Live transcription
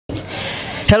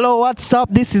Hello, what's up?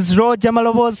 This is Roger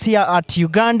Malobos here at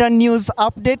Uganda News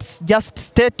Updates. Just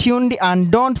stay tuned and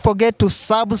don't forget to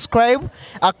subscribe,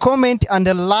 a comment and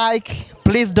a like.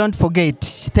 Please don't forget.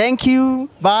 Thank you.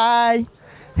 Bye.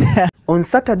 On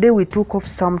Saturday, we took off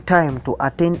some time to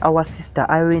attend our sister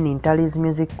Irene Ntale's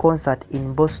music concert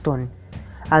in Boston.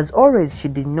 As always, she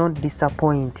did not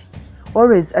disappoint.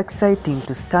 Always exciting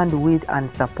to stand with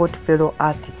and support fellow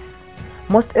artists,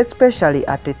 most especially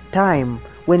at a time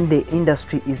when the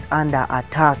industry is under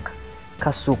attack.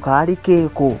 Kasukali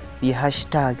keeko ye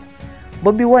hashtag.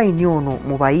 Bobi Wine ono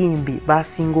mu bayimbi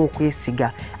basinga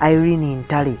okwesiga Irene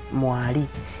Ntale mwali,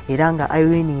 era nga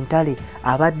Irene Ntale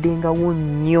abaddengawo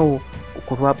nnyo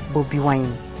ku lwa Bobi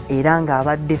Wine, era nga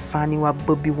abadde fani wa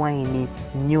Bobi Wine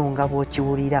nnyo nga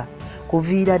bw'okiwulira,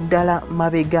 kuviira ddala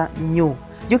mabega nnyo.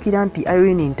 Jjukira nti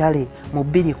Irene Ntale mu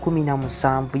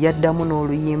 2017 yaddamu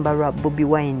n'oluyimba lwa Bobi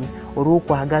Wine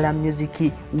olw'okwagala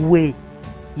musiki we.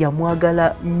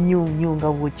 Yamwagala nnyo nnyo nga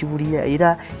bw'okiwulira,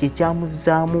 era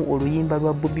kyekyamuzaamu oluyimba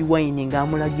lwa Bobi Wine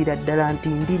ng'amulagira ddala nti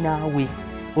ndi naawe.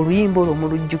 Oluyimba olwo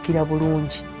mulujjukira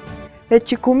bulungi.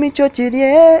 Ekikumi kyo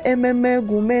kirye ememe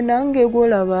gume nange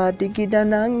gwolaba tikida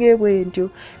nange bwentyo,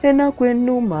 enaku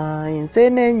ennuma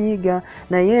ensene enyiga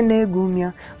naye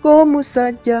neegumya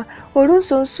ng'omusajja,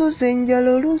 oluusi osuuza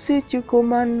enjala oluusi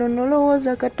kikoma nno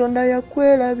nolowooza Katonda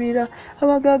yakwerabira,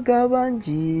 abagagga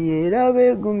bangi era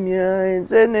beegumya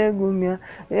ensene egumya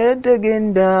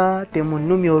etegenda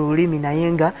temunnumya olulimi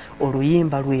naye nga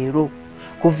oluyimba lwero.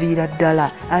 Kuviira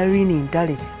ddala Irene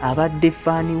Ntale abadde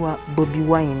faani wa Bobi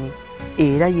Wine,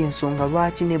 era y'ensonga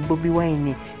lwaki ne Bobi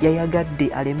Wine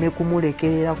yayagadde aleme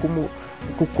kumulekerera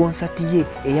ku konsati ye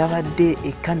eyabadde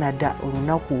e Canada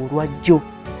olunaku olwajjo,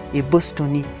 e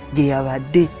Boston gye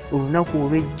yabadde olunaku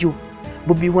olw'ejjo.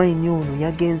 Bobi Wine ono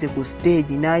yagenze ku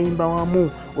stage n'ayimba wamu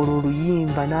olwo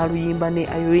oluyimba n'aluyimba ne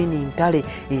Irene Ntale,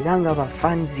 era nga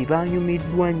bafanzi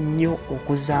banyumiddwa nnyo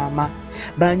okuzaama.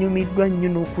 Banyumiddwa nnyo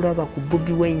n'okulaba ku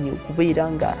Bobi Wine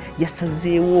okubeera nga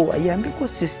yasazeewo ayambeko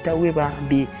sisita we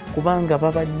bambi, kubanga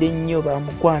babadde nnyo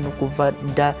bamukwano kuva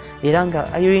dda, era nga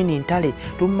Irene Ntale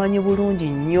tumumanyi bulungi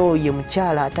nnyo ye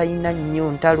mukyala atalina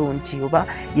nnyo ntalo nti oba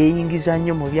yeeyingiza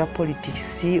nnyo mu bya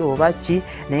politics oba ki,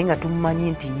 naye nga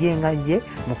tumumanyi nti ye nga ye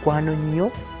mukwano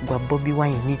nnyo gwa Bobi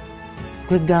Wine.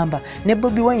 Kwegamba ne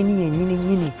Bobi Wine yennyini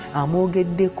nnyini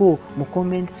amwogeddeko mu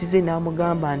comments ze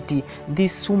n'amugamba nti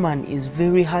this woman is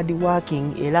very hard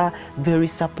working era very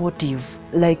supportive.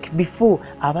 Like before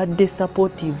abadde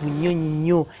supportive nnyo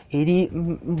nnyo eri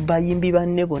bayimbi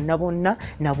banne bonna bonna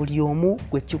na buli omu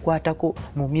gwe kikwatako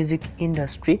mu music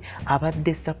industry,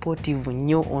 abadde supportive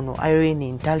nnyo ono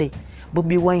Irene Ntale.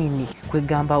 Bobi Wine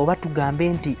kwegamba oba tugambe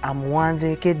nti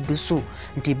amuwanzeeko eddusu,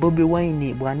 nti Bobi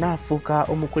Wine bw'anaafuuka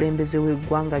omukulembeze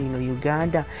w'eggwanga lino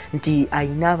Uganda, nti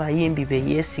ayina abayimbi be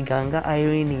yeesiga nga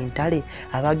Irene Ntale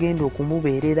abagenda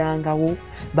okumubeererangawo,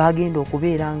 bagenda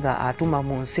okubeera nga atuma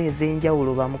mu nsi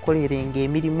ez'enjawulo bamukolerenga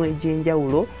emirimu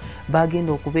egy'enjawulo,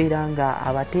 bagenda okubeera nga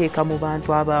abateeka mu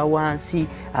bantu abawansi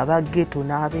abageto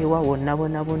n'abeewa bonna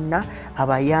bonna bonna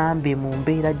abayambe mu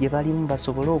mbeera gye balimu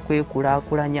basobole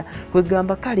okwekulaakulanya.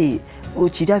 Kwegamba kale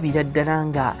okirabira ddala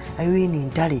nga Irene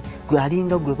Ntale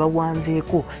alinga gwe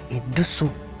bawanzeeko eddusu,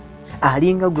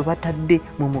 alinga gwe batadde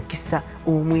mu mukisa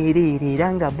omwereere,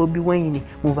 era nga Bobi Wine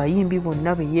mu bayimbi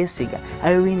bonna be yeesiga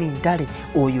Irene Ntale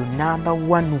oyo namba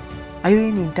 1.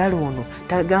 Irene Ntale ono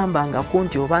tagambangako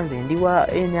nti oba nze ndi wa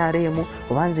NRM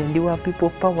oba nze ndi wa People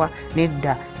Power,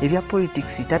 nedda ebya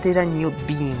politics tatera nnyo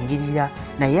biyingirira,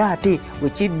 naye ate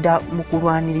wekidda mu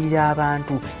kulwanirira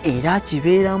abantu era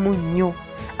kibeeramu nnyo.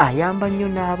 Ayamba nnyo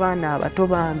n'abaana abato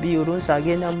bambi, olwonsi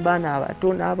agenda mu baana abato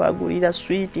n'abagulira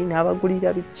sweet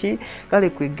n'abagulira biki. Kale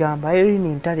kwegamba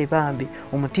Irene Ntale bambi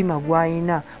omutima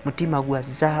gw'ayina mutima gwa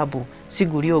zaabu, si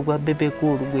guli ogwa Bebe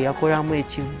Cool gwe yakolamu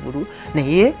ekivvulu,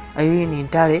 naye Irene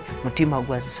Ntale mutima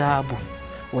gwa zaabu.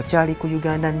 Wakyali ku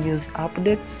Uganda News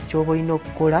Updates, ky'oba olina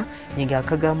okukola nyiga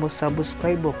akagambo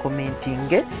subscribe,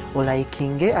 commentinge,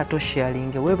 olikinge ate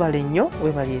sharinge. Webale nnyo,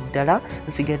 webale ddala.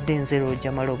 Nsigadde nze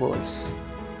Roger Malobos.